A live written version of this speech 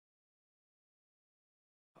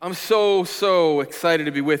I'm so excited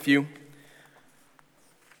to be with you.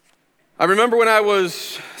 I remember when I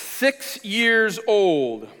was 6 years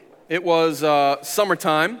old. It was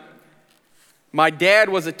summertime. My dad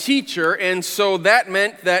was a teacher, and so that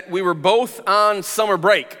meant that we were both on summer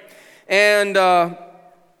break. And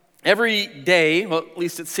every day, well, at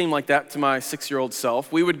least it seemed like that to my 6-year-old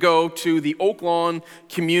self, we would go to the Oak Lawn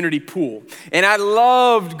Community Pool. And I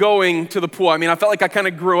loved going to the pool. I mean, I felt like I kind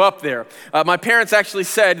of grew up there. My parents actually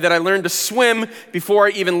said that I learned to swim before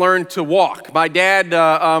I even learned to walk. My dad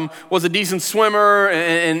was a decent swimmer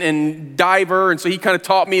and diver, and so he kind of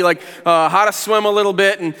taught me like how to swim a little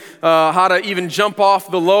bit and how to even jump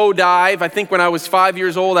off the low dive. I think when I was 5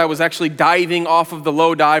 years old, I was actually diving off of the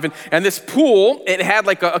low dive. And this pool, it had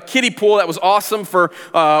like a kiddie pool that was awesome for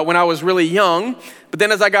when I was really young. But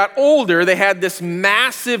then as I got older, they had this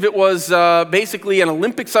massive, it was basically an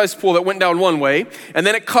Olympic-sized pool that went down one way, and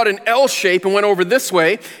then it cut an L shape and went over this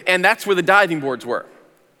way, and that's where the diving boards were,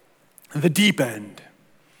 the deep end.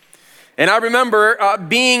 And I remember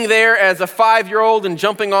being there as a 5-year-old and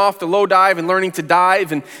jumping off the low dive and learning to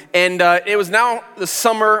dive, and it was now the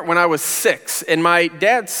summer when I was 6, and my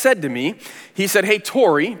dad said to me, he said, "Hey,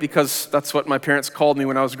 Tori," because that's what my parents called me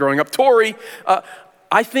when I was growing up, "Tori,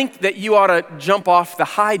 I think that you ought to jump off the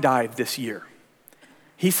high dive this year."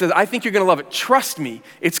 He says, "I think you're going to love it. Trust me,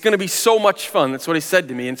 it's going to be so much fun." That's what he said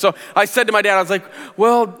to me. And so I said to my dad, I was like,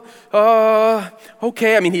 "Well,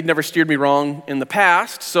 okay." I mean, he'd never steered me wrong in the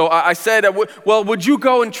past. So I said, "Well, would you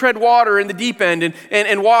go and tread water in the deep end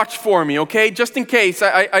and watch for me, okay? Just in case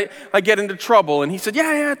I get into trouble." And he said,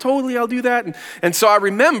 yeah, totally, I'll do that. And so I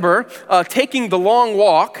remember taking the long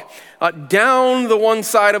walk down the one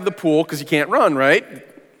side of the pool, because you can't run, right?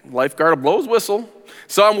 Lifeguard will blow his whistle.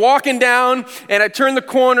 So I'm walking down, and I turn the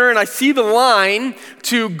corner, and I see the line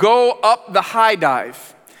to go up the high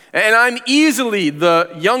dive. And I'm easily the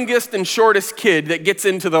youngest and shortest kid that gets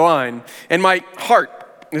into the line. And my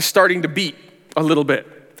heart is starting to beat a little bit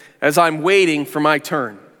as I'm waiting for my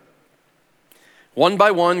turn. One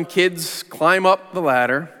by one, kids climb up the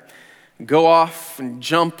ladder, go off and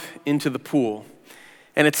jump into the pool.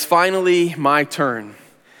 And it's finally my turn.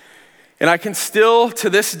 And I can still, to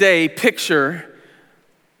this day, picture,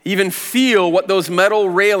 even feel what those metal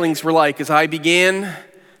railings were like as I began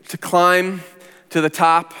to climb to the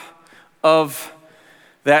top of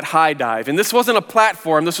that high dive. And this wasn't a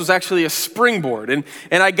platform, this was actually a springboard. And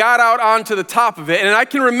I got out onto the top of it, and I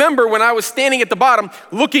can remember when I was standing at the bottom,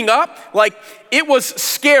 looking up, like it was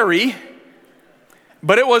scary,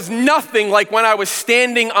 but it was nothing like when I was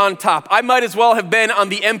standing on top. I might as well have been on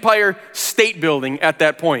the Empire State Building at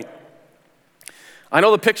that point. I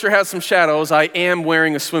know the picture has some shadows. I am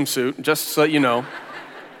wearing a swimsuit, just so you know.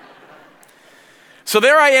 So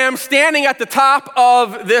there I am standing at the top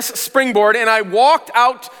of this springboard, and I walked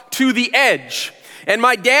out to the edge. And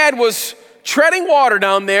my dad was treading water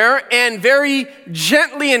down there and very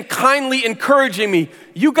gently and kindly encouraging me.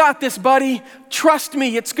 "You got this, buddy. Trust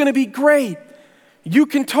me, it's going to be great. You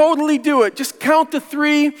can totally do it. Just count to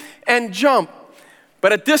 3 and jump."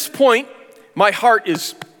 But at this point, my heart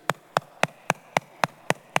is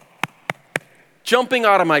jumping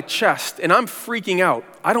out of my chest, and I'm freaking out.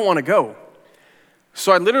 I don't want to go.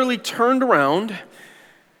 So I literally turned around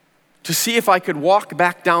to see if I could walk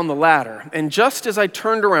back down the ladder. And just as I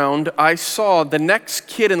turned around, I saw the next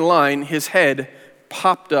kid in line, his head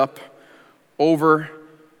popped up over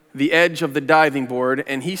the edge of the diving board,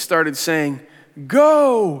 and he started saying,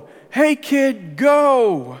 "Go! Hey kid,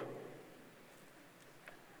 go!"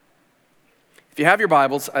 If you have your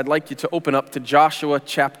Bibles, I'd like you to open up to Joshua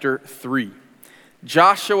chapter 3.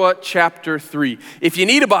 Joshua chapter 3. If you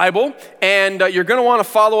need a Bible and you're going to want to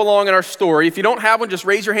follow along in our story, if you don't have one, just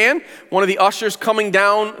raise your hand. One of the ushers coming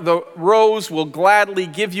down the rows will gladly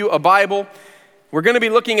give you a Bible. We're going to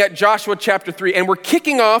be looking at Joshua chapter 3, and we're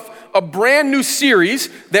kicking off a brand new series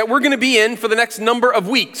that we're going to be in for the next number of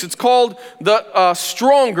weeks. It's called The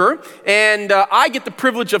Stronger, and I get the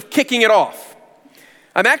privilege of kicking it off.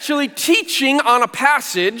 I'm actually teaching on a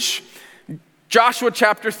passage, Joshua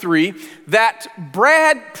chapter 3, that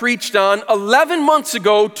Brad preached on 11 months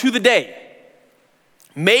ago to the day.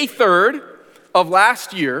 May 3rd of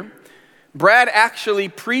last year, Brad actually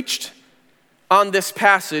preached on this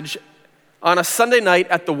passage on a Sunday night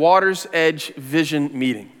at the Water's Edge Vision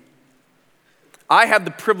meeting. I have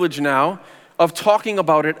the privilege now of talking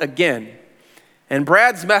about it again. And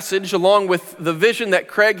Brad's message, along with the vision that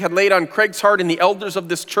Craig had laid on Craig's heart and the elders of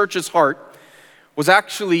this church's heart, was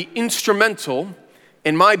actually instrumental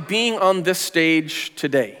in my being on this stage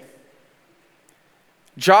today.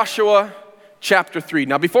 Joshua chapter 3.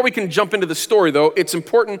 Now, before we can jump into the story, though, it's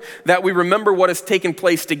important that we remember what has taken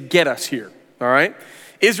place to get us here, all right?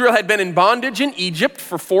 Israel had been in bondage in Egypt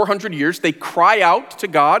for 400 years. They cry out to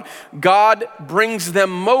God. God brings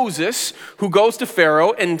them Moses, who goes to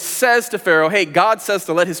Pharaoh and says to Pharaoh, hey, God says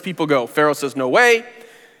to let his people go. Pharaoh says, no way.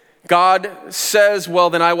 God says,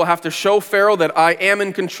 well, then I will have to show Pharaoh that I am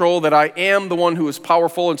in control, that I am the one who is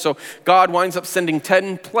powerful. And so God winds up sending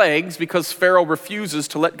 10 plagues because Pharaoh refuses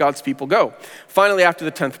to let God's people go. Finally, after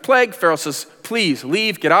the 10th plague, Pharaoh says, please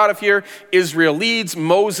leave, get out of here. Israel leads.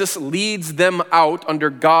 Moses leads them out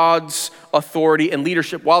under God's authority and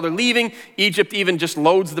leadership. While they're leaving, Egypt even just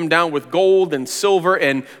loads them down with gold and silver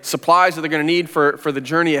and supplies that they're going to need for the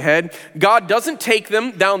journey ahead. God doesn't take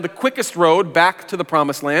them down the quickest road back to the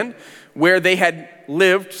promised land where they had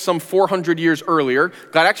lived some 400 years earlier.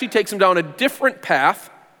 God actually takes them down a different path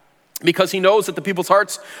because he knows that the people's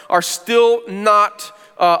hearts are still not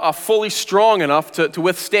fully strong enough to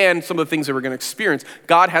withstand some of the things they were going to experience.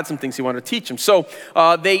 God had some things he wanted to teach them. So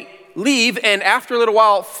they leave, and after a little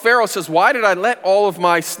while, Pharaoh says, why did I let all of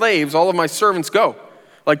my slaves, all of my servants go?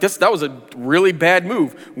 Like that was a really bad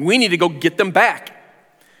move. We need to go get them back.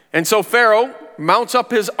 And so Pharaoh mounts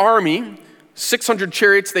up his army, 600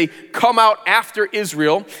 chariots. They come out after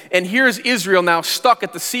Israel, and here's Israel now stuck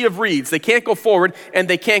at the Sea of Reeds. They can't go forward, and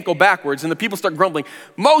they can't go backwards. And the people start grumbling,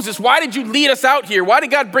 Moses, why did you lead us out here? Why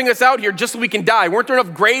did God bring us out here just so we can die? Weren't there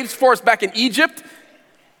enough graves for us back in Egypt?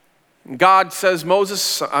 And God says,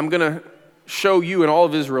 Moses, I'm going to show you and all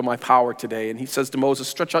of Israel my power today. And he says to Moses,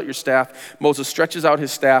 stretch out your staff. Moses stretches out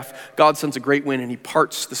his staff. God sends a great wind, and he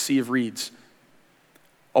parts the Sea of Reeds.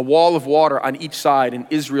 A wall of water on each side, and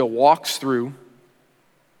Israel walks through.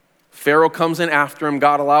 Pharaoh comes in after him.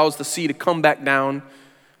 God allows the sea to come back down,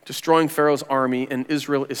 destroying Pharaoh's army, and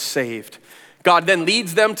Israel is saved. God then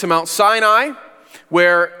leads them to Mount Sinai,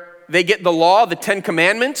 where they get the law, the 10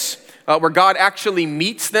 Commandments, where God actually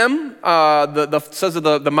meets them. Says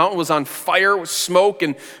that the mountain was on fire with smoke,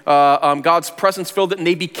 and God's presence filled it, and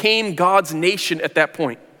they became God's nation at that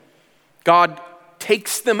point. God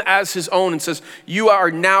takes them as his own and says, you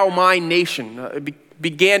are now my nation. It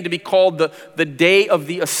began to be called the day of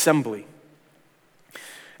the assembly.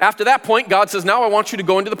 After that point, God says, now I want you to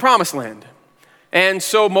go into the promised land. And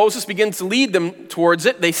so Moses begins to lead them towards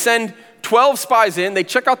it. They send 12 spies in. They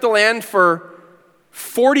check out the land for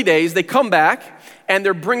 40 days. They come back, and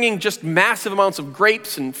they're bringing just massive amounts of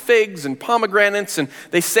grapes and figs and pomegranates. And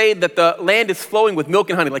they say that the land is flowing with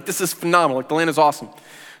milk and honey. Like, this is phenomenal. Like, the land is awesome.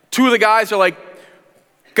 2 of the guys are like,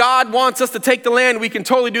 God wants us to take the land. We can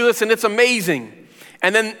totally do this, and it's amazing.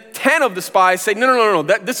 And then 10 of the spies say, no,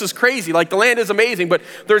 this is crazy. Like, the land is amazing, but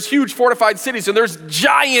there's huge fortified cities, and there's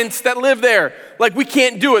giants that live there. Like, we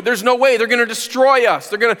can't do it. There's no way. They're going to destroy us.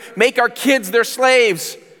 They're going to make our kids their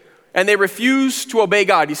slaves. And they refuse to obey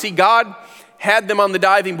God. You see, God had them on the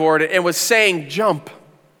diving board and was saying, jump.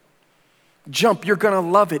 Jump. You're going to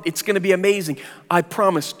love it. It's going to be amazing. I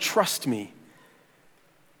promise. Trust me.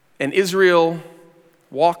 And Israel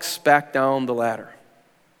walks back down the ladder.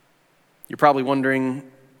 You're probably wondering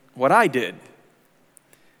what I did.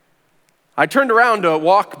 I turned around to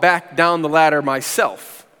walk back down the ladder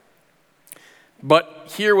myself. But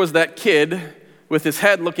here was that kid with his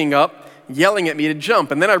head looking up, yelling at me to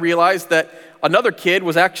jump. And then I realized that another kid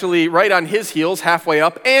was actually right on his heels halfway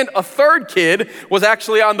up, and a third kid was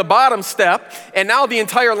actually on the bottom step. And now the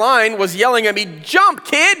entire line was yelling at me, jump,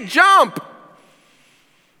 kid, jump.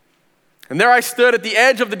 And there I stood at the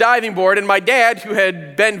edge of the diving board, and my dad, who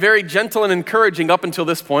had been very gentle and encouraging up until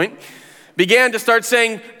this point, began to start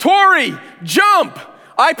saying, Tori, jump.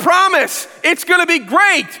 I promise it's going to be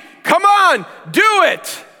great. Come on, do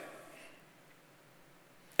it.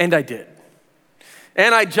 And I did.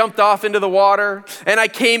 And I jumped off into the water, and I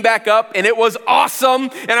came back up, and it was awesome.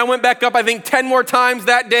 And I went back up, I think, 10 more times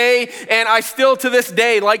that day, and I still, to this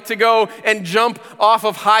day, like to go and jump off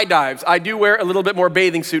of high dives. I do wear a little bit more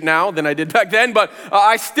bathing suit now than I did back then, but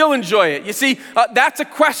I still enjoy it. You see, that's a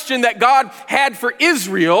question that God had for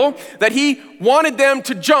Israel, that he wanted them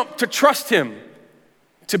to jump, to trust him,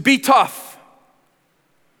 to be tough.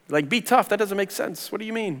 Like, be tough, that doesn't make sense. What do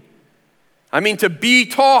you mean? I mean to be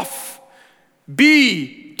tough.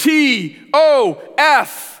 B-T-O-F,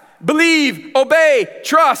 believe, obey,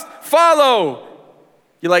 trust, follow.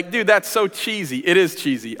 You're like, dude, that's so cheesy. It is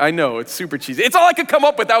cheesy. I know, it's super cheesy. It's all I could come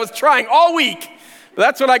up with. I was trying all week. But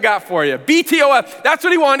that's what I got for you. B-T-O-F, that's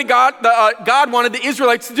what he wanted God wanted the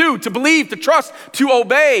Israelites to do, to believe, to trust, to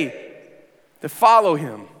obey, to follow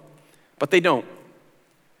him. But they don't.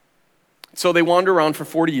 So they wander around for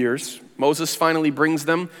 40 years. Moses finally brings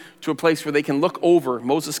them to a place where they can look over.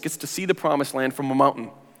 Moses gets to see the promised land from a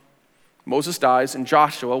mountain. Moses dies, and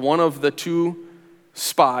Joshua, one of the two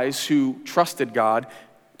spies who trusted God,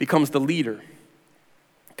 becomes the leader.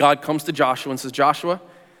 God comes to Joshua and says, Joshua,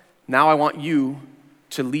 now I want you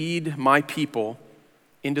to lead my people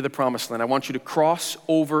into the promised land. I want you to cross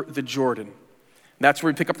over the Jordan. And that's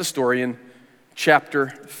where we pick up the story in chapter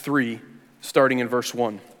 3, starting in verse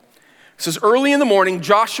 1. It says, early in the morning,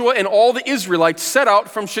 Joshua and all the Israelites set out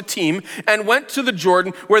from Shittim and went to the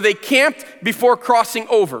Jordan, where they camped before crossing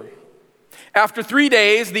over. After 3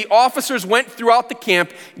 days, the officers went throughout the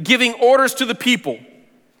camp, giving orders to the people.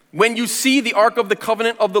 When you see the ark of the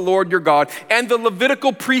covenant of the Lord your God and the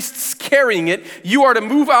Levitical priests carrying it, you are to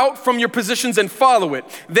move out from your positions and follow it.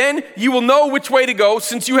 Then you will know which way to go,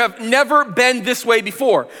 since you have never been this way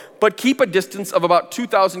before. But keep a distance of about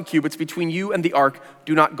 2,000 cubits between you and the ark.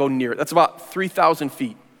 Do not go near it. That's about 3,000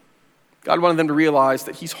 feet. God wanted them to realize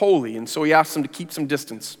that he's holy, and so he asked them to keep some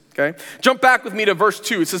distance. Okay? Jump back with me to verse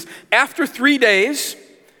 2. It says, after 3 days,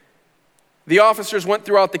 the officers went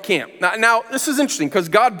throughout the camp. Now this is interesting because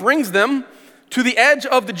God brings them to the edge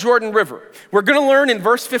of the Jordan River. We're going to learn in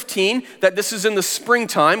verse 15 that this is in the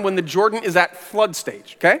springtime when the Jordan is at flood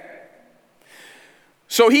stage, okay?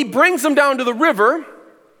 So he brings them down to the river,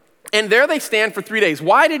 and there they stand for 3 days.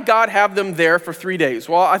 Why did God have them there for 3 days?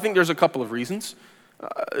 Well, I think there's a couple of reasons.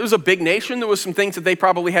 It was a big nation. There was some things that they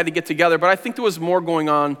probably had to get together, but I think there was more going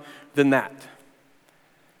on than that.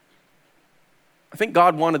 I think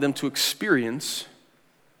God wanted them to experience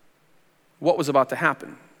what was about to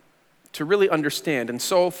happen, to really understand. And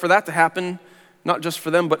so for that to happen, not just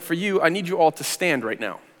for them, but for you, I need you all to stand right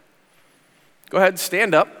now. Go ahead,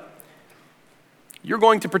 stand up. You're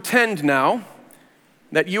going to pretend now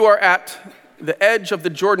that you are at the edge of the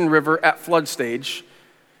Jordan River at flood stage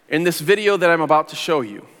in this video that I'm about to show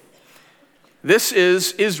you. This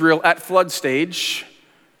is Israel at flood stage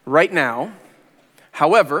right now.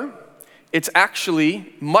 However, it's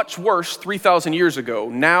actually much worse 3,000 years ago.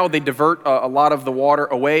 Now they divert a lot of the water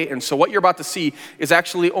away, and so what you're about to see is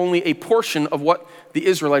actually only a portion of what the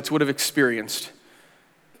Israelites would have experienced.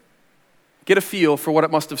 Get a feel for what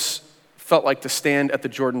it must have felt like to stand at the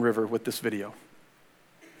Jordan River with this video.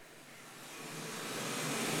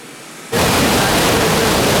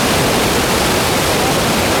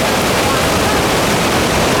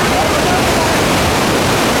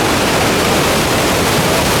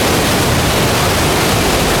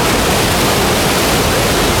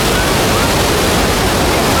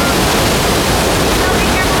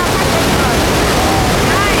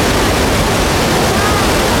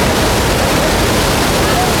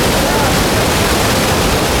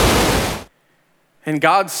 And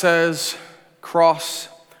God says, cross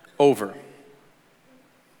over.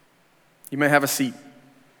 You may have a seat.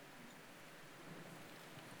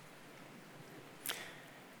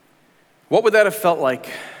 What would that have felt like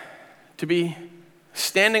to be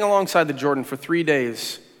standing alongside the Jordan for 3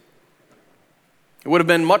 days? It would have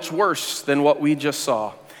been much worse than what we just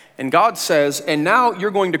saw. And God says, and now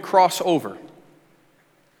you're going to cross over.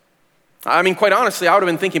 I mean, quite honestly, I would have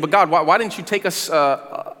been thinking, but God, why didn't you take us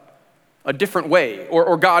a different way?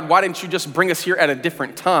 Or God, why didn't you just bring us here at a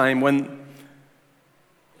different time when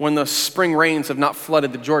the spring rains have not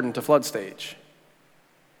flooded the Jordan to flood stage?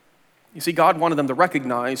 You see, God wanted them to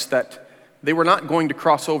recognize that they were not going to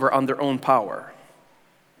cross over on their own power.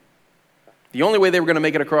 The only way they were going to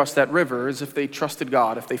make it across that river is if they trusted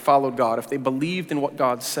God, if they followed God, if they believed in what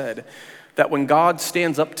God said. That when God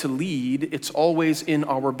stands up to lead, it's always in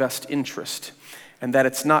our best interest. And that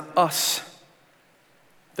it's not us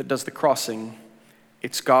that does the crossing,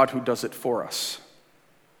 it's God who does it for us.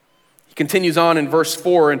 He continues on in verse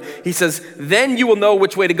 4, and he says, then you will know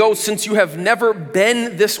which way to go, since you have never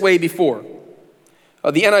been this way before.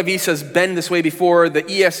 The NIV says been this way before. The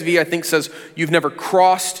ESV, I think, says you've never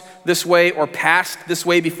crossed this way or passed this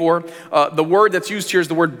way before. The word that's used here is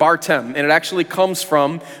the word bartem, and it actually comes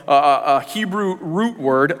from a Hebrew root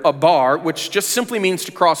word, abar, which just simply means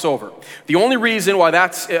to cross over. The only reason why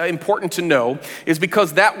that's important to know is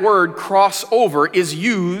because that word cross over is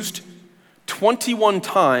used 21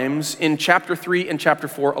 times in chapter 3 and chapter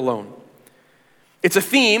 4 alone. It's a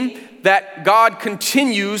theme that God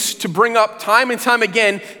continues to bring up time and time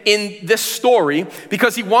again in this story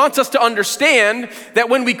because he wants us to understand that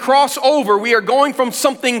when we cross over, we are going from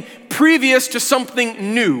something previous to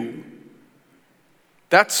something new.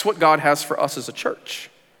 That's what God has for us as a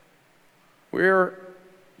church. We're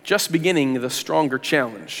just beginning the stronger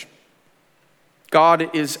challenge.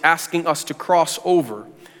 God is asking us to cross over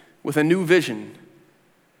with a new vision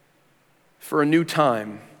for a new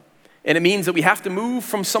time. And it means that we have to move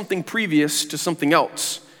from something previous to something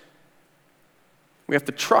else. We have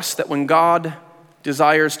to trust that when God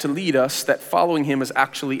desires to lead us, that following him is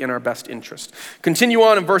actually in our best interest. Continue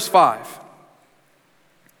on in verse 5.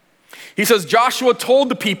 He says, Joshua told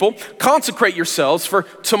the people, consecrate yourselves, for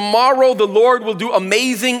tomorrow the Lord will do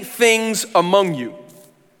amazing things among you.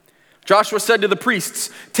 Joshua said to the priests,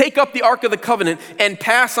 take up the Ark of the Covenant and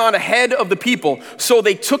pass on ahead of the people. So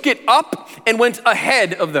they took it up and went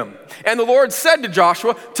ahead of them. And the Lord said to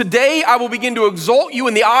Joshua, today I will begin to exalt you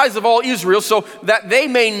in the eyes of all Israel, so that they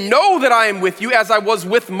may know that I am with you as I was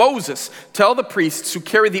with Moses. Tell the priests who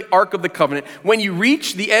carry the Ark of the Covenant, when you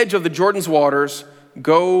reach the edge of the Jordan's waters,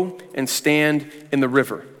 go and stand in the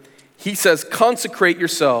river. He says, consecrate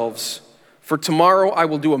yourselves, for tomorrow I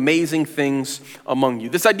will do amazing things among you.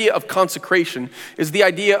 This idea of consecration is the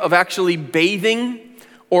idea of actually bathing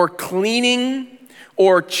or cleaning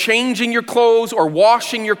or changing your clothes or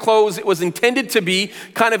washing your clothes. It was intended to be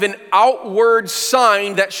kind of an outward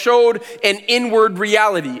sign that showed an inward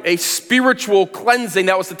reality, a spiritual cleansing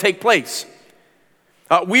that was to take place.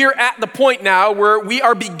 We are at the point now where we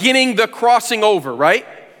are beginning the crossing over, right?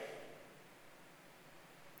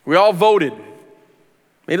 We all voted.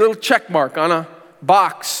 Made a little check mark on a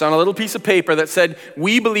box, on a little piece of paper that said,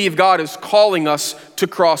 we believe God is calling us to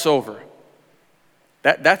cross over.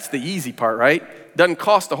 That's the easy part, right? Doesn't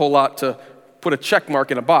cost a whole lot to put a check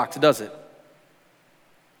mark in a box, does it?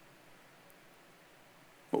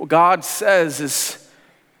 What God says is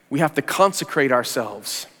we have to consecrate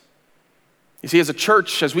ourselves. You see, as a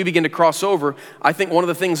church, as we begin to cross over, I think one of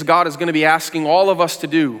the things God is going to be asking all of us to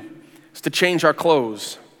do is to change our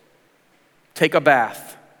clothes, take a bath.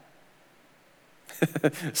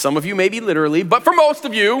 Some of you maybe literally, but for most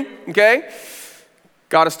of you, okay,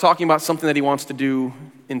 God is talking about something that he wants to do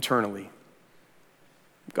internally.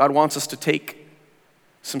 God wants us to take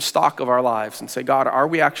some stock of our lives and say, God, are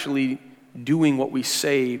we actually doing what we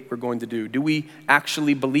say we're going to do? Do we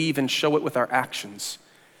actually believe and show it with our actions?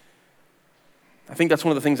 I think that's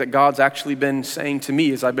one of the things that God's actually been saying to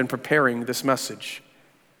me as I've been preparing this message.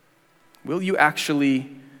 Will you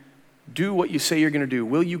actually do what you say you're going to do?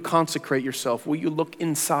 Will you consecrate yourself? Will you look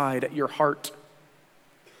inside at your heart?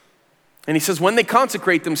 And he says when they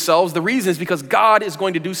consecrate themselves, the reason is because God is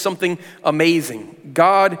going to do something amazing.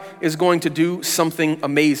 God is going to do something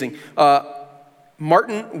amazing.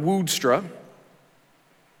 Martin Woodstrup,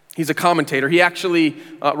 he's a commentator. He actually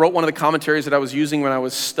wrote one of the commentaries that I was using when I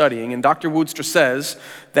was studying. And Dr. Woodstrup says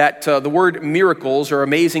that the word miracles or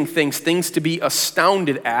amazing things to be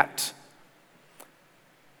astounded at,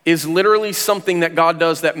 is literally something that God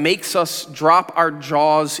does that makes us drop our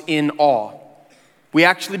jaws in awe. We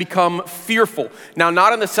actually become fearful. Now,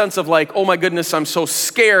 not in the sense of like, oh my goodness, I'm so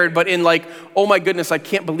scared, but in like, oh my goodness, I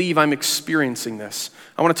can't believe I'm experiencing this.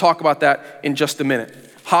 I want to talk about that in just a minute.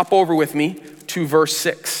 Hop over with me to verse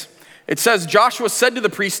 6. It says, Joshua said to the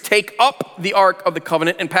priests, take up the Ark of the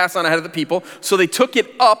Covenant and pass on ahead of the people. So they took it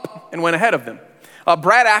up and went ahead of them.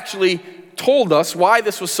 Brad actually told us why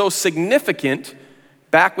this was so significant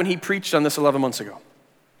back when he preached on this 11 months ago.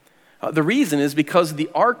 The reason is because the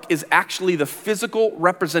ark is actually the physical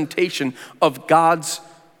representation of God's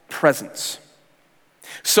presence.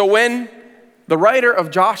 So when the writer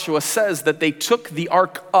of Joshua says that they took the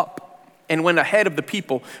ark up and went ahead of the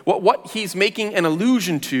people, what he's making an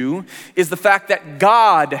allusion to is the fact that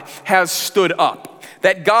God has stood up,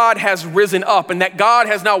 that God has risen up, and that God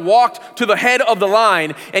has now walked to the head of the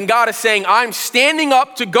line, and God is saying, I'm standing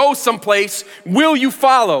up to go someplace. Will you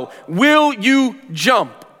follow? Will you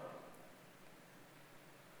jump?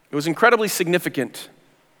 It was incredibly significant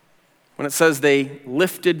when it says they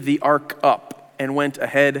lifted the ark up and went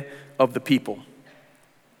ahead of the people.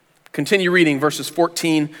 Continue reading verses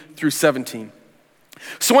 14 through 17.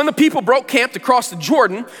 So when the people broke camp to cross the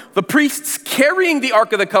Jordan, the priests carrying the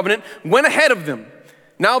Ark of the Covenant went ahead of them.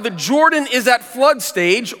 Now the Jordan is at flood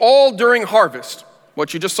stage, all during harvest,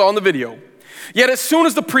 what you just saw in the video. Yet as soon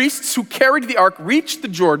as the priests who carried the ark reached the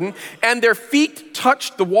Jordan and their feet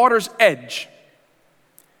touched the water's edge,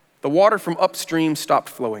 the water from upstream stopped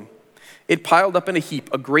flowing. It piled up in a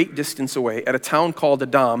heap a great distance away at a town called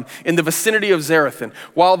Adam in the vicinity of Zarethan,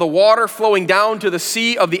 while the water flowing down to the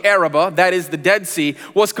Sea of the Arabah, that is the Dead Sea,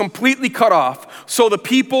 was completely cut off. So the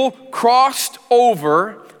people crossed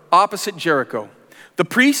over opposite Jericho. The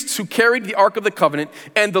priests who carried the Ark of the Covenant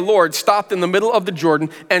and the Lord stopped in the middle of the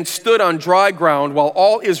Jordan and stood on dry ground while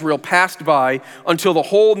all Israel passed by until the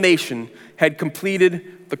whole nation had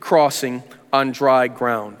completed the crossing on dry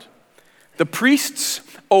ground. The priests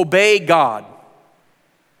obey God.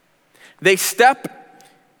 They step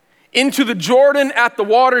into the Jordan at the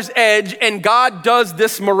water's edge, and God does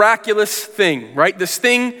this miraculous thing, right? This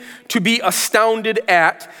thing to be astounded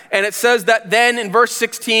at. And it says that then in verse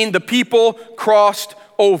 16, the people crossed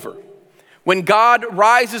over. When God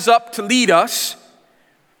rises up to lead us,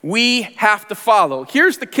 we have to follow.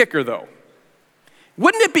 Here's the kicker though.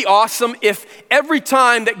 Wouldn't it be awesome if every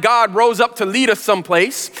time that God rose up to lead us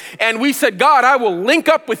someplace and we said, God, I will link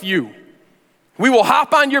up with you. We will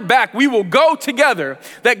hop on your back. We will go together,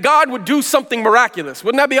 that God would do something miraculous.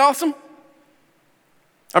 Wouldn't that be awesome?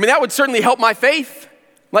 I mean, that would certainly help my faith.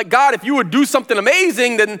 Like, God, if you would do something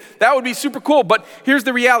amazing, then that would be super cool. But here's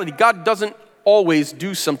the reality. God doesn't always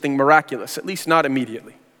do something miraculous, at least not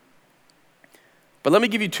immediately. But let me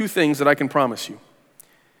give you two things that I can promise you.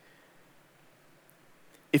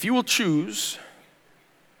 If you will choose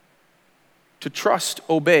to trust,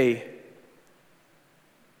 obey,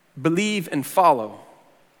 believe, and follow,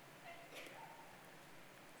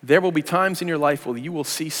 there will be times in your life where you will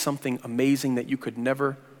see something amazing that you could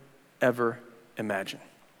never, ever imagine.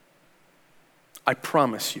 I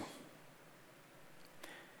promise you.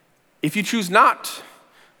 If you choose not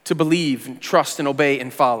to believe and trust and obey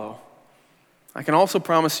and follow, I can also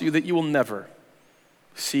promise you that you will never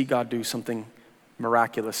see God do something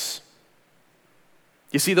miraculous.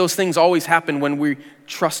 You see, those things always happen when we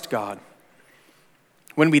trust God,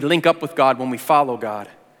 when we link up with God, when we follow God.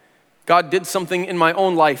 God did something in my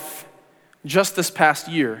own life just this past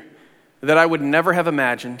year that I would never have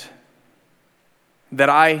imagined, that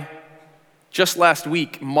I just last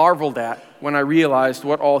week marveled at when I realized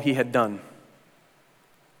what all he had done.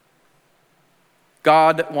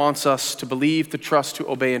 God wants us to believe, to trust, to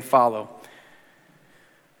obey, and follow.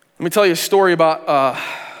 Let me tell you a story about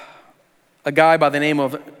a guy by the name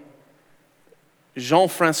of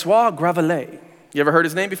Jean-Francois Gravelet. You ever heard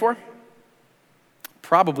his name before?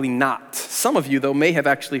 Probably not. Some of you, though, may have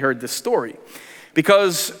actually heard this story,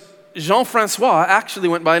 because Jean-Francois actually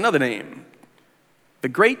went by another name, the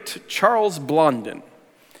great Charles Blondin.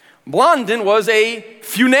 Blondin was a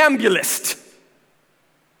funambulist,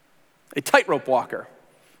 a tightrope walker.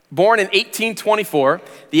 Born in 1824,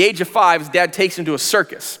 the age of 5, his dad takes him to a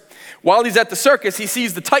circus. While he's at the circus, he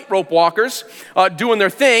sees the tightrope walkers doing their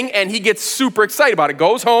thing, and he gets super excited about it.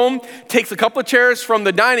 Goes home, takes a couple of chairs from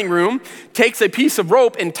the dining room, takes a piece of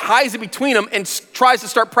rope and ties it between them and tries to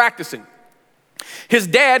start practicing. His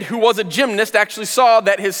dad, who was a gymnast, actually saw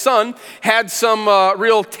that his son had some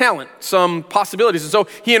real talent, some possibilities. And so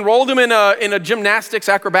he enrolled him in a gymnastics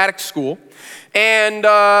acrobatics school. And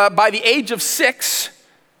by the age of 6,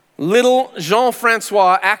 little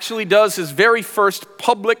Jean-Francois actually does his very first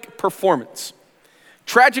public performance.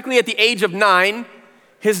 Tragically, at the age of 9,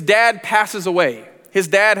 his dad passes away. His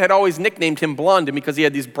dad had always nicknamed him Blondin because he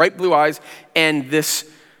had these bright blue eyes and this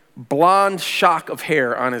blonde shock of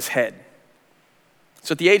hair on his head.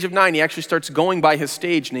 So at the age of 9, he actually starts going by his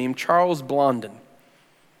stage name, Charles Blondin.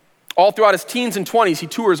 All throughout his teens and 20s, he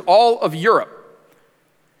tours all of Europe.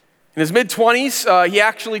 In his mid-20s, he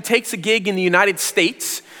actually takes a gig in the United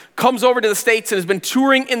States, comes over to the States, and has been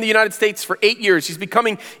touring in the United States for 8 years. He's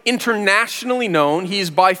becoming internationally known. He's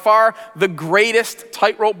by far the greatest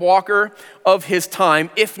tightrope walker of his time,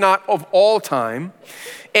 if not of all time.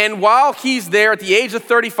 And while he's there at the age of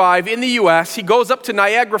 35 in the U.S., he goes up to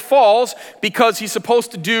Niagara Falls because he's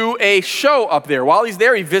supposed to do a show up there. While he's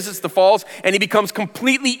there, he visits the falls, and he becomes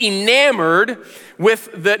completely enamored with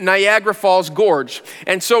the Niagara Falls Gorge.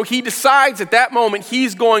 And so he decides at that moment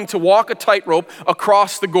he's going to walk a tightrope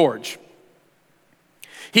across the gorge.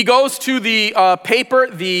 He goes to the paper,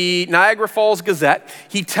 the Niagara Falls Gazette.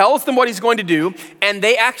 He tells them what he's going to do, and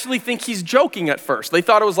they actually think he's joking at first. They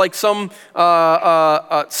thought it was like some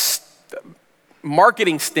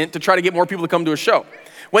marketing stint to try to get more people to come to a show.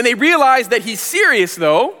 When they realize that he's serious,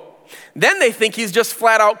 though, then they think he's just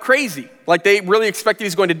flat out crazy. Like they really expected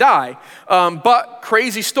he's going to die. But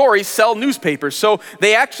crazy stories sell newspapers. So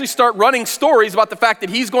they actually start running stories about the fact that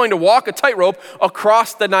he's going to walk a tightrope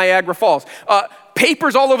across the Niagara Falls.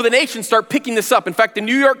 Papers all over the nation start picking this up. In fact, the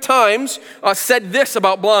New York Times said this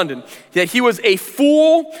about Blondin, that he was a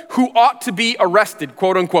fool who ought to be arrested,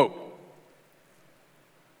 quote unquote.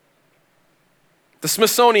 The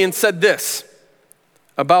Smithsonian said this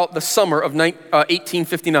about the summer of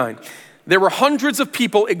 1859. There were hundreds of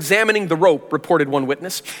people examining the rope, reported one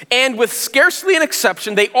witness, and with scarcely an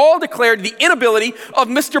exception, they all declared the inability of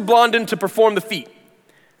Mr. Blondin to perform the feat,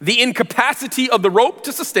 the incapacity of the rope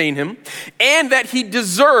to sustain him, and that he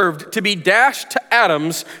deserved to be dashed to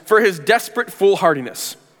atoms for his desperate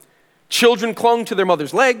foolhardiness. Children clung to their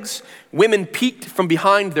mother's legs, women peeked from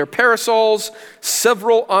behind their parasols,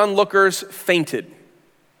 several onlookers fainted.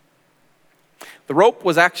 The rope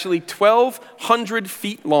was actually 1,200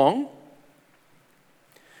 feet long,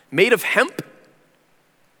 made of hemp,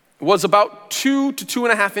 was about 2 to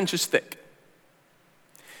 2.5 inches thick.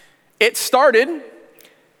 It started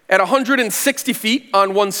at 160 feet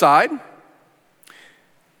on one side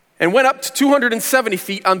and went up to 270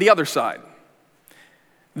 feet on the other side.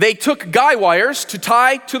 They took guy wires to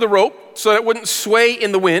tie to the rope so that it wouldn't sway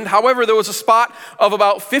in the wind. However, there was a spot of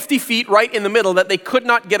about 50 feet right in the middle that they could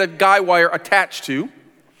not get a guy wire attached to.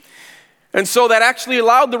 And so that actually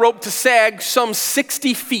allowed the rope to sag some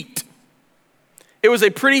 60 feet. It was a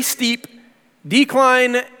pretty steep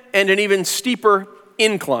decline and an even steeper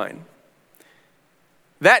incline.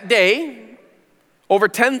 That day, over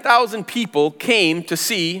 10,000 people came to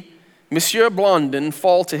see Monsieur Blondin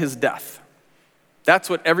fall to his death.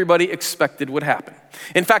 That's what everybody expected would happen.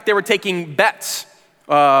 In fact, they were taking bets,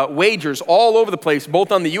 wagers all over the place,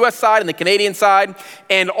 both on the U.S. side and the Canadian side,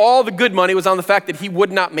 and all the good money was on the fact that he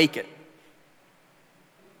would not make it.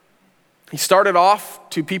 He started off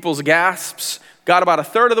to people's gasps, got about a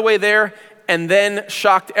third of the way there, and then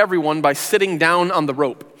shocked everyone by sitting down on the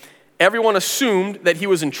rope. Everyone assumed that he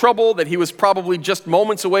was in trouble, that he was probably just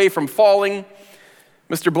moments away from falling.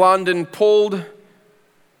 Mr. Blondin pulled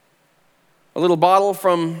a little bottle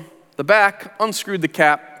from the back, unscrewed the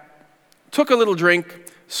cap, took a little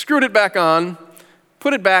drink, screwed it back on,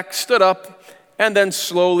 put it back, stood up, and then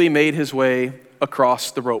slowly made his way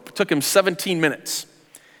across the rope. It took him 17 minutes.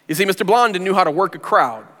 You see, Mr. Blondin knew how to work a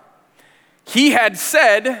crowd. He had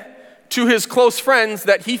said to his close friends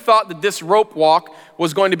that he thought that this rope walk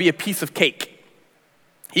was going to be a piece of cake.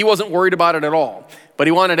 He wasn't worried about it at all, but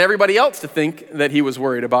he wanted everybody else to think that he was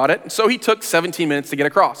worried about it, so he took 17 minutes to get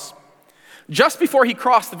across. Just before he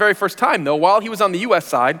crossed the very first time, though, while he was on the U.S.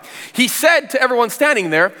 side, he said to everyone standing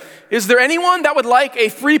there, "Is there anyone that would like a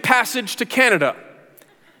free passage to Canada?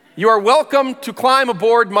 You are welcome to climb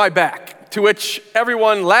aboard my back." To which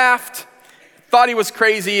everyone laughed, thought he was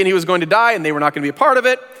crazy and he was going to die and they were not going to be a part of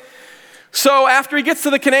it. So after he gets to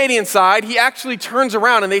the Canadian side, he actually turns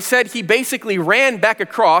around, and they said he basically ran back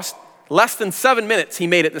across. Less than 7 minutes he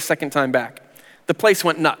made it the second time back. The place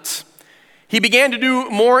went nuts. He began to do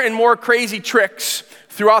more and more crazy tricks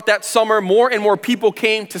throughout that summer. More and more people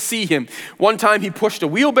came to see him. One time he pushed a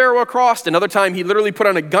wheelbarrow across. Another time he literally put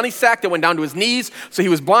on a gunny sack that went down to his knees, so he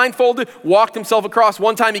was blindfolded, walked himself across.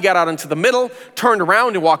 One time he got out into the middle, turned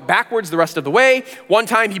around and walked backwards the rest of the way. One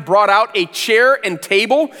time he brought out a chair and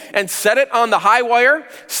table and set it on the high wire,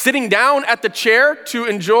 sitting down at the chair to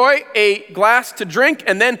enjoy a glass to drink,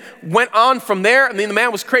 and then went on from there. I mean, the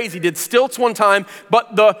man was crazy. He did stilts one time,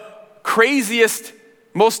 but the craziest,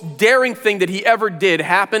 most daring thing that he ever did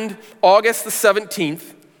happened August the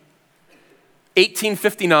 17th,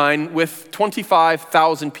 1859, with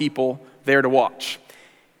 25,000 people there to watch.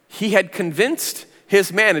 He had convinced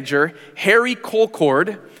his manager, Harry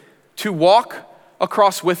Colcord, to walk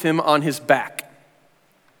across with him on his back.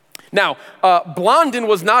 Now, Blondin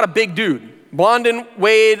was not a big dude. Blondin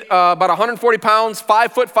weighed about 140 pounds,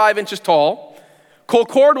 5 foot 5 inches tall.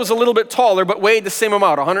 Colcord was a little bit taller, but weighed the same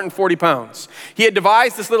amount, 140 pounds. He had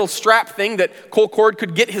devised this little strap thing that Colcord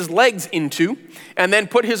could get his legs into and then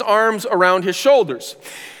put his arms around his shoulders.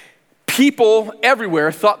 People everywhere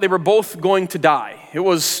thought they were both going to die. It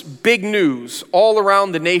was big news all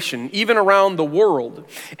around the nation, even around the world.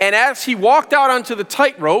 And as he walked out onto the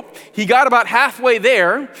tightrope, he got about halfway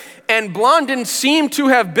there, and Blondin seemed to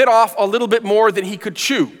have bit off a little bit more than he could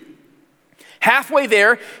chew. Halfway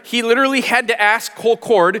there, he literally had to ask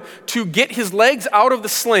Colcord to get his legs out of the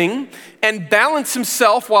sling and balance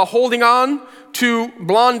himself while holding on to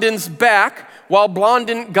Blondin's back while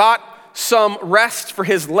Blondin got some rest for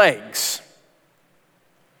his legs.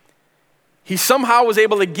 He somehow was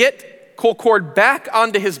able to get Colcord back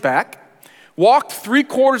onto his back, walked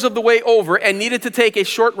 3/4 of the way over, and needed to take a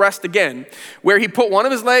short rest again, where he put one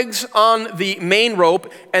of his legs on the main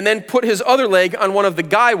rope and then put his other leg on one of the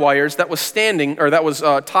guy wires that was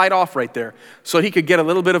tied off right there, so he could get a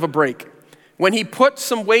little bit of a break. When he put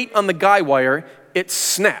some weight on the guy wire, it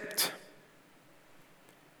snapped.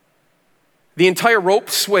 The entire rope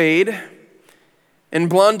swayed, and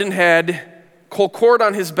Blondin had Colcord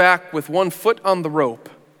on his back with 1 foot on the rope,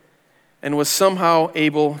 and was somehow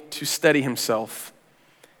able to steady himself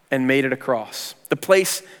and made it across. The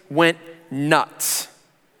place went nuts.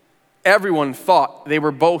 Everyone thought they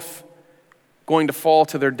were both going to fall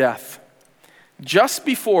to their death. Just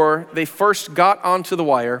before they first got onto the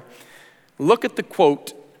wire, look at the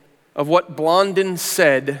quote of what Blondin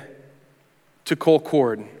said to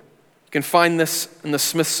Colcord. You can find this in the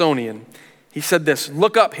Smithsonian. He said this,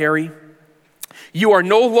 "Look up, Harry. You are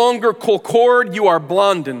no longer Colcord, you are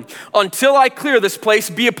Blondin. Until I clear this place,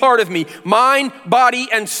 be a part of me, mind, body,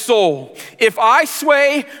 and soul. If I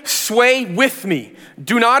sway, sway with me.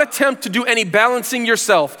 Do not attempt to do any balancing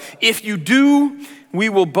yourself. If you do, we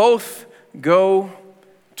will both go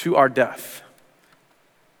to our death.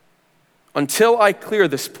 Until I clear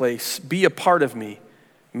this place, be a part of me,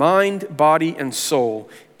 mind, body, and soul.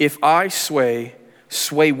 If I sway,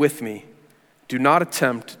 sway with me. Do not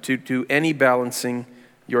attempt to do any balancing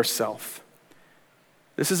yourself.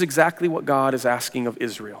 This is exactly what God is asking of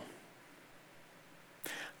Israel.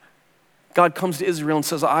 God comes to Israel and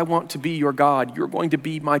says, I want to be your God. You're going to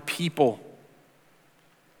be my people.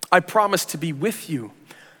 I promise to be with you.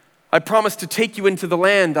 I promise to take you into the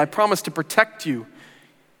land. I promise to protect you.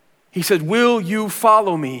 He said, will you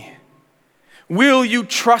follow me? Will you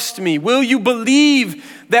trust me? Will you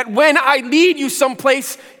believe that when I lead you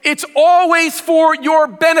someplace, it's always for your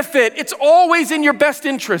benefit? It's always in your best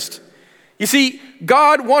interest. You see,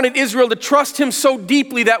 God wanted Israel to trust him so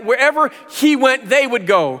deeply that wherever he went, they would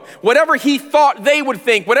go. Whatever he thought, they would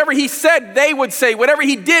think. Whatever he said, they would say. Whatever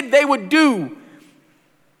he did, they would do.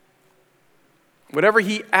 Whatever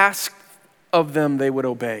he asked of them, they would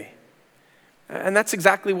obey. And that's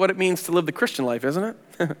exactly what it means to live the Christian life, isn't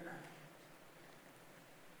it?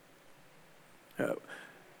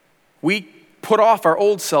 We put off our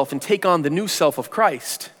old self and take on the new self of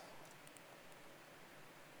Christ.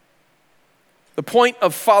 The point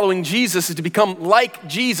of following Jesus is to become like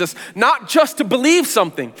Jesus, not just to believe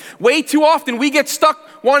something. Way too often we get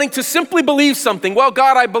stuck wanting to simply believe something. Well,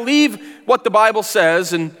 God, I believe what the Bible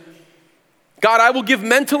says, and God, I will give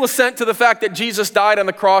mental assent to the fact that Jesus died on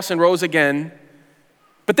the cross and rose again.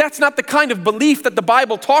 But that's not the kind of belief that the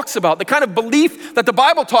Bible talks about. The kind of belief that the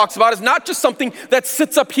Bible talks about is not just something that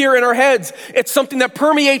sits up here in our heads. It's something that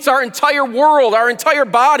permeates our entire world, our entire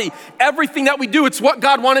body, everything that we do. It's what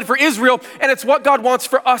God wanted for Israel, and it's what God wants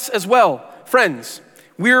for us as well. Friends,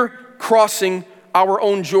 we're crossing our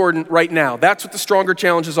own Jordan right now. That's what the Stronger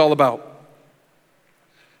Challenge is all about.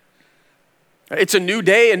 It's a new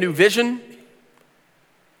day, a new vision.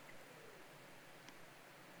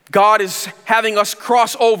 God is having us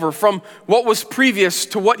cross over from what was previous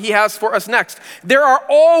to what he has for us next. There are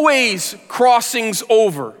always crossings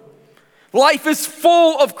over. Life is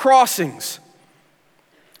full of crossings.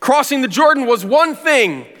 Crossing the Jordan was one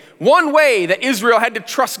thing, one way that Israel had to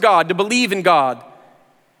trust God, to believe in God.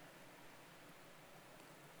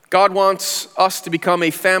 God wants us to become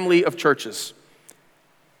a family of churches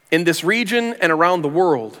in this region and around the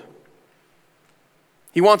world.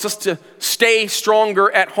 He wants us to stay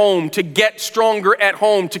stronger at home, to get stronger at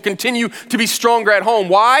home, to continue to be stronger at home.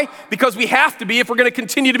 Why? Because we have to be if we're going to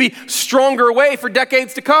continue to be stronger away for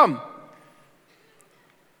decades to come.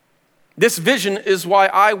 This vision is why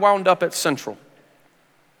I wound up at Central.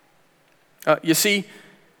 You see,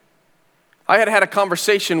 I had a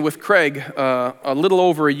conversation with Craig a little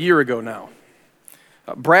over a year ago now.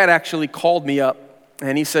 Brad actually called me up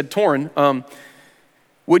and he said, Torrin,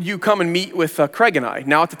 would you come and meet with Craig and I?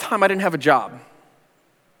 Now, at the time, I didn't have a job.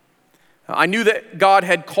 I knew that God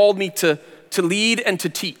had called me to lead and to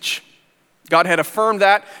teach. God had affirmed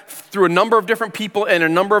that through a number of different people and a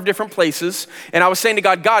number of different places. And I was saying to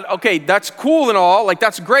God, okay, that's cool and all, like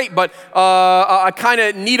that's great, but I kind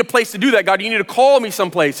of need a place to do that. God, you need to call me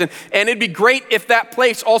someplace. And it'd be great if that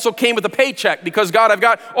place also came with a paycheck because God, I've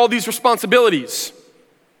got all these responsibilities.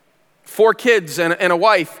 4 kids and a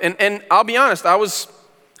wife. And I'll be honest, I was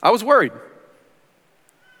worried.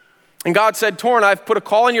 And God said, Torrin, I've put a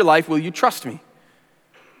call in your life. Will you trust me?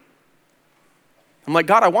 I'm like,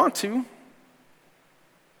 God, I want to.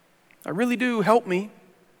 I really do. Help me.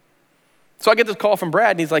 So I get this call from Brad,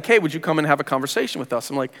 and he's like, hey, would you come and have a conversation with us?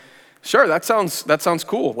 I'm like, sure, that sounds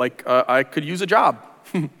cool. Like, I could use a job.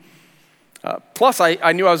 Plus,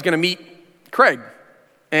 I knew I was going to meet Craig,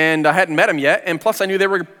 and I hadn't met him yet. And plus, I knew they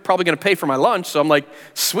were probably going to pay for my lunch. So I'm like,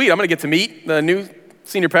 sweet, I'm going to get to meet the new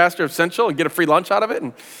senior pastor of Central and get a free lunch out of it.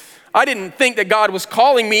 And I didn't think that God was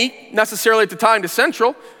calling me necessarily at the time to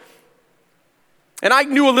Central. And I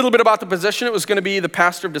knew a little bit about the position. It was going to be the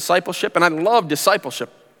pastor of discipleship, and I love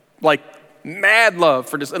discipleship, like mad love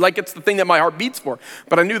for this, like it's the thing that my heart beats for.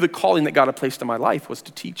 But I knew the calling that God had placed in my life was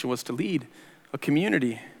to teach and was to lead a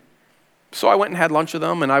community. So I went and had lunch with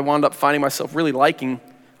them, and I wound up finding myself really liking.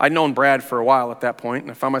 I'd known Brad for a while at that point,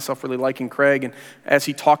 and I found myself really liking Craig, and as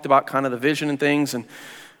he talked about kind of the vision and things,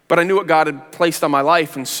 but I knew what God had placed on my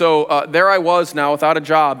life, and so there I was now without a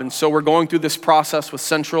job, and so we're going through this process with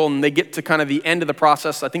Central, and they get to kind of the end of the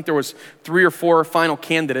process. I think there was 3 or 4 final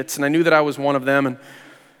candidates, and I knew that I was one of them, and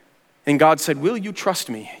And God said, will you trust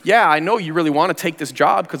me? Yeah, I know you really want to take this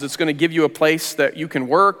job because it's going to give you a place that you can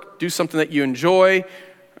work, do something that you enjoy.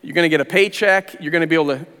 You're going to get a paycheck. You're going to be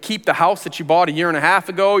able to keep the house that you bought a year and a half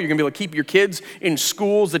ago. You're going to be able to keep your kids in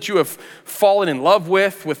schools that you have fallen in love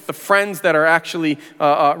with the friends that are actually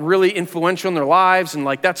really influential in their lives. And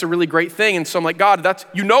like, that's a really great thing. And so I'm like, God,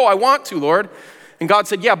 I want to, Lord. And God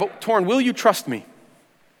said, yeah, but Torrin, will you trust me?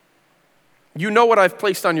 You know what I've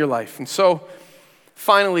placed on your life. And so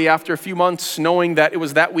finally, after a few months, knowing that it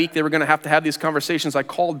was that week they were going to have these conversations, I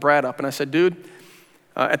called Brad up and I said, dude,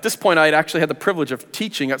 at this point, I had actually had the privilege of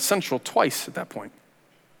teaching at Central twice at that point.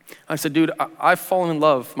 I said, dude, I've fallen in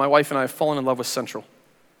love. My wife and I have fallen in love with Central.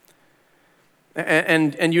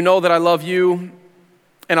 And you know that I love you,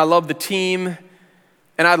 and I love the team,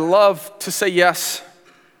 and I'd love to say yes,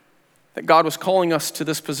 that God was calling us to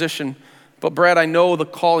this position. But Brad, I know the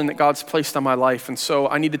calling that God's placed on my life, and so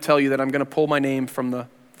I need to tell you that I'm going to pull my name from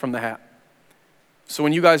the hat. So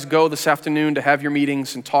when you guys go this afternoon to have your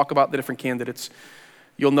meetings and talk about the different candidates,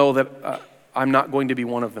 you'll know that I'm not going to be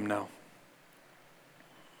one of them now.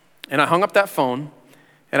 And I hung up that phone,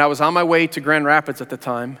 and I was on my way to Grand Rapids at the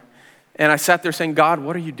time, and I sat there saying, God,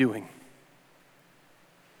 what are you doing?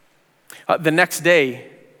 The next day,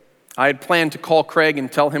 I had planned to call Craig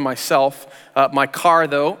and tell him myself. My car,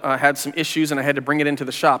 though, had some issues, and I had to bring it into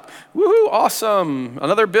the shop. Woohoo, awesome,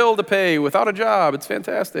 another bill to pay without a job. It's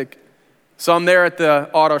fantastic. So I'm there at the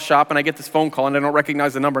auto shop, and I get this phone call, and I don't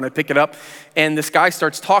recognize the number, and I pick it up, and this guy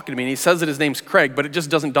starts talking to me, and he says that his name's Craig, but it just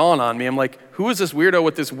doesn't dawn on me. I'm like, who is this weirdo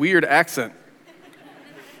with this weird accent?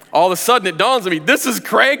 All of a sudden, it dawns on me, this is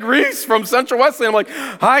Craig Reese from Central Wesley. I'm like,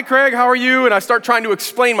 hi, Craig, how are you? And I start trying to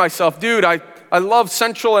explain myself. Dude, I love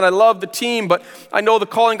Central, and I love the team, but I know the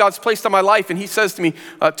calling God's placed on my life. And he says to me,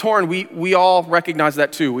 Torrin, we all recognize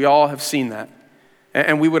that too. We all have seen that,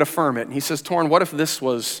 and we would affirm it. And he says, Torrin, what if this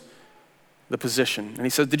was the position? And he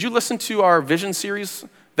says, did you listen to our vision series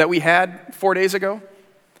that we had 4 days ago?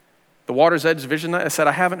 The Water's Edge Vision Night? I said,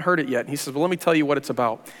 I haven't heard it yet. And he says, well, let me tell you what it's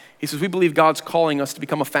about. He says, we believe God's calling us to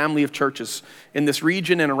become a family of churches in this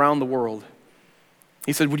region and around the world.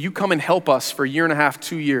 He said, would you come and help us for a year and a half,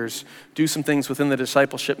 2 years, do some things within the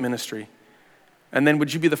discipleship ministry? And then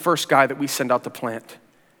would you be the first guy that we send out to plant?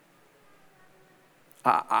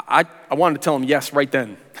 I wanted to tell him yes right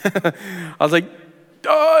then. I was like,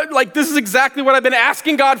 this is exactly what I've been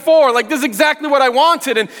asking God for. Like, this is exactly what I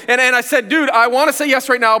wanted. And I said, dude, I want to say yes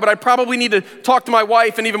right now, but I probably need to talk to my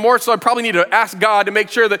wife, and even more so, I probably need to ask God to make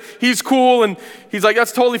sure that he's cool. And he's like,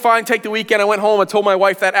 that's totally fine. Take the weekend. I went home. I told my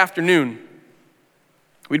wife that afternoon.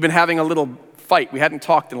 We'd been having a little fight. We hadn't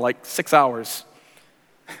talked in like 6 hours.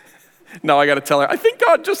 Now I got to tell her, I think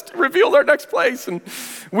God just revealed our next place. And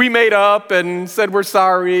we made up and said we're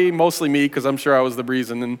sorry, mostly me, because I'm sure I was the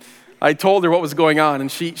reason. And I told her what was going on, and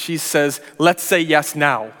she says, let's say yes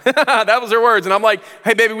now. That was her words. And I'm like,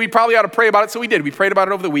 hey, baby, we probably ought to pray about it. So we did. We prayed about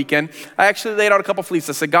it over the weekend. I actually laid out a couple fleets.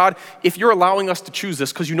 I said, God, if you're allowing us to choose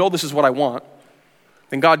this, because you know this is what I want,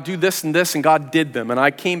 then God, do this and this, and God did them. And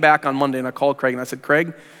I came back on Monday, and I called Craig, and I said,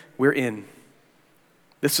 Craig, we're in.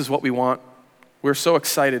 This is what we want. We're so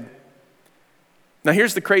excited. Now,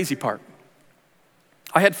 here's the crazy part.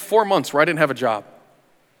 I had 4 months where I didn't have a job,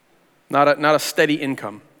 not a steady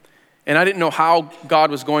income. And I didn't know how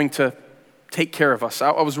God was going to take care of us.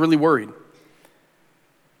 I was really worried.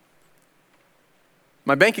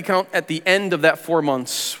 My bank account at the end of that 4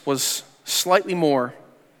 months was slightly more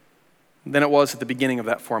than it was at the beginning of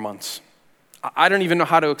that 4 months. I don't even know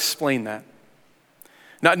how to explain that.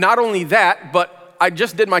 Not only that, but I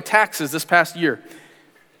just did my taxes this past year.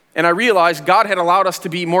 And I realized God had allowed us to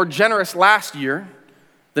be more generous last year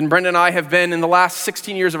than Brenda and I have been in the last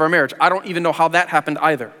 16 years of our marriage. I don't even know how that happened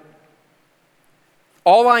either.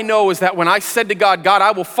 All I know is that when I said to God, God,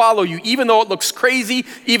 I will follow you, even though it looks crazy,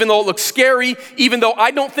 even though it looks scary, even though I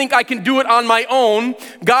don't think I can do it on my own,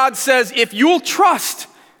 God says, if you'll trust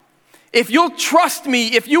me,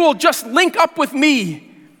 if you will just link up with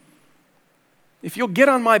me, if you'll get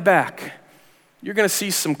on my back, you're going to see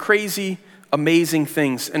some crazy, amazing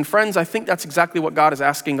things. And friends, I think that's exactly what God is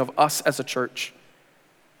asking of us as a church.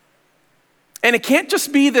 And it can't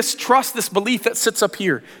just be this trust, this belief that sits up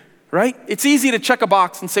here. Right? It's easy to check a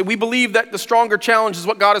box and say, we believe that the stronger challenge is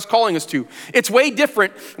what God is calling us to. It's way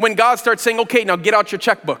different when God starts saying, okay, now get out your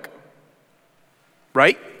checkbook.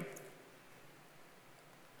 Right?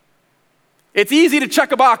 It's easy to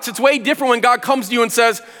check a box. It's way different when God comes to you and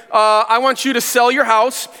says, I want you to sell your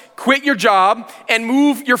house, quit your job, and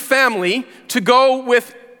move your family to go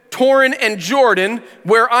with Torrin and Jordan,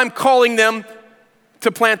 where I'm calling them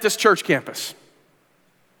to plant this church campus.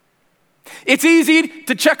 It's easy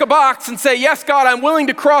to check a box and say, yes, God, I'm willing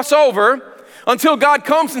to cross over, until God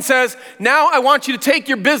comes and says, now I want you to take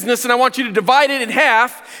your business and I want you to divide it in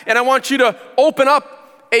half, and I want you to open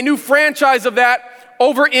up a new franchise of that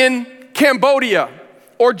over in Cambodia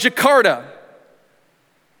or Jakarta.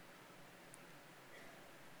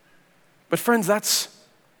 But friends,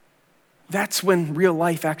 that's when real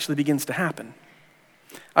life actually begins to happen.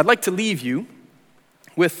 I'd like to leave you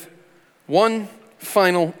with one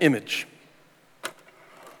final image.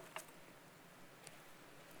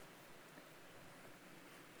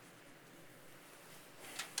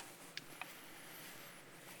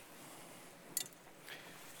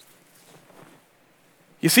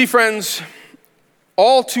 You see, friends,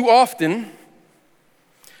 all too often,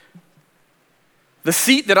 the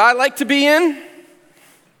seat that I like to be in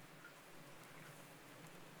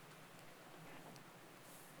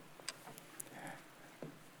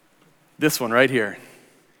this one right here.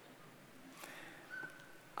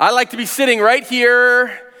 I like to be sitting right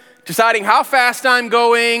here, deciding how fast I'm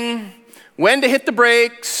going, when to hit the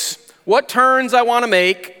brakes, what turns I want to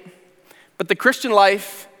make. But the Christian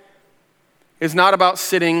life is not about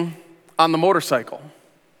sitting on the motorcycle.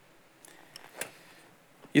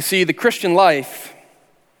 You see, the Christian life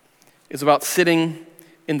is about sitting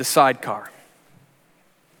in the sidecar.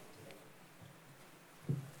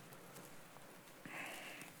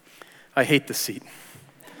 I hate the seat.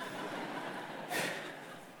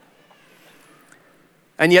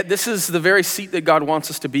 And yet this is the very seat that God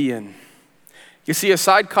wants us to be in. You see, a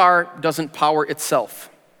sidecar doesn't power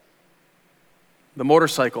itself. The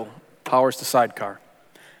motorcycle powers the sidecar.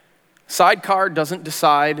 Sidecar doesn't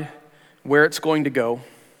decide where it's going to go.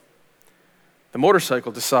 The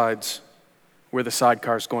motorcycle decides where the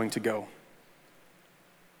sidecar is going to go.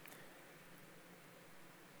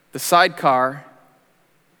 The sidecar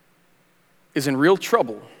is in real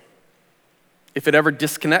trouble if it ever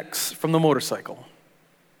disconnects from the motorcycle.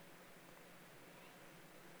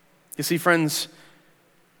 You see, friends,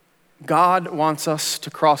 God wants us to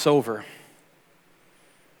cross over.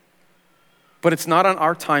 But it's not on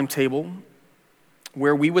our timetable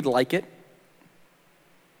where we would like it.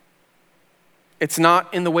 It's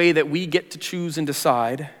not in the way that we get to choose and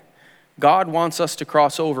decide. God wants us to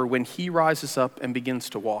cross over when He rises up and begins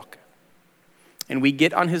to walk. And we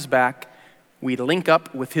get on His back, we link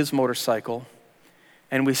up with His motorcycle,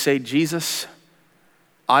 and we say, Jesus,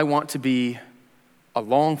 I want to be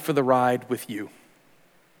along for the ride with you.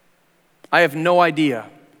 I have no idea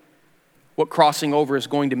what crossing over is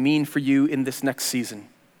going to mean for you in this next season.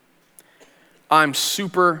 I'm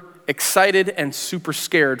super excited and super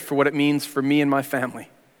scared for what it means for me and my family.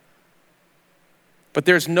 But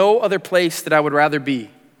there's no other place that I would rather be.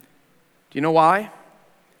 Do you know why?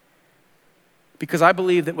 Because I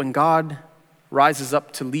believe that when God rises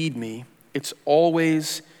up to lead me, it's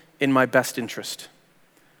always in my best interest.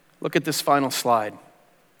 Look at this final slide.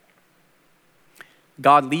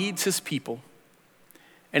 God leads His people,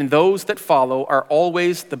 and those that follow are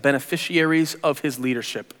always the beneficiaries of His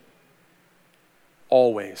leadership.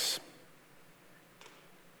 Always.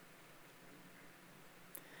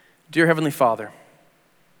 Dear Heavenly Father,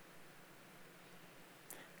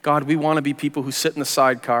 God, we want to be people who sit in the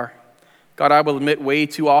sidecar. God, I will admit way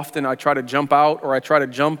too often I try to jump out, or I try to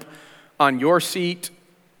jump on your seat,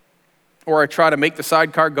 or I try to make the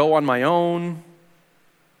sidecar go on my own.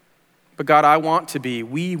 But God,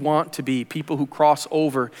 we want to be people who cross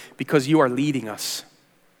over because you are leading us.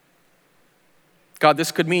 God,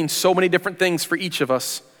 this could mean so many different things for each of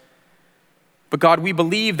us. But God, we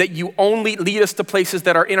believe that you only lead us to places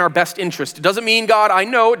that are in our best interest. It doesn't mean, God, I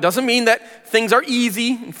know, it doesn't mean that things are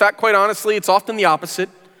easy. In fact, quite honestly, it's often the opposite.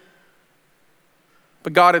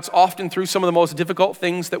 But God, it's often through some of the most difficult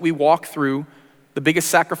things that we walk through, the biggest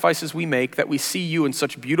sacrifices we make, that we see you in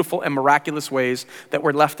such beautiful and miraculous ways that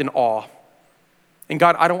we're left in awe. And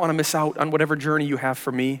God, I don't want to miss out on whatever journey you have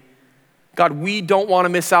for me. God, we don't want to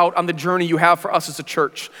miss out on the journey you have for us as a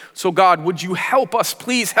church. So God, would you help us,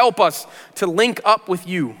 please help us to link up with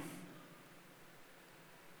you,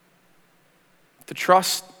 to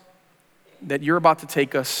trust that you're about to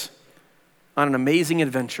take us on an amazing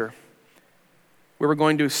adventure where we're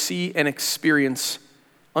going to see and experience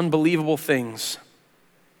unbelievable things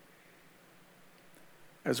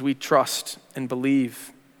as we trust and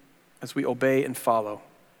believe, as we obey and follow.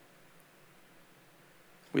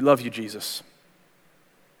 We love you, Jesus.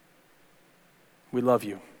 We love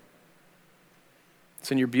you. It's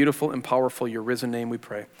in your beautiful and powerful, your risen name we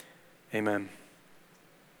pray. Amen.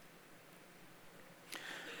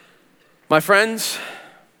 My friends,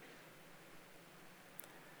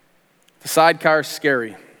 the sidecar is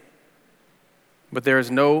scary. but there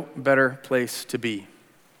is no better place to be.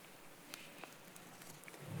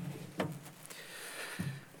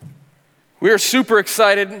 We are super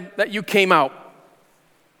excited that you came out.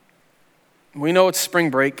 We know it's spring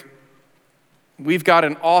break. We've got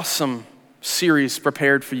an awesome series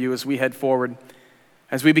prepared for you as we head forward,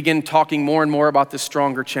 as we begin talking more and more about this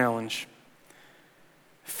Stronger Challenge.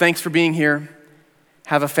 Thanks for being here.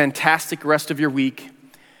 Have a fantastic rest of your week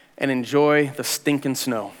and enjoy the stinking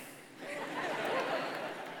snow.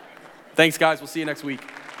 Thanks, guys. We'll see you next week.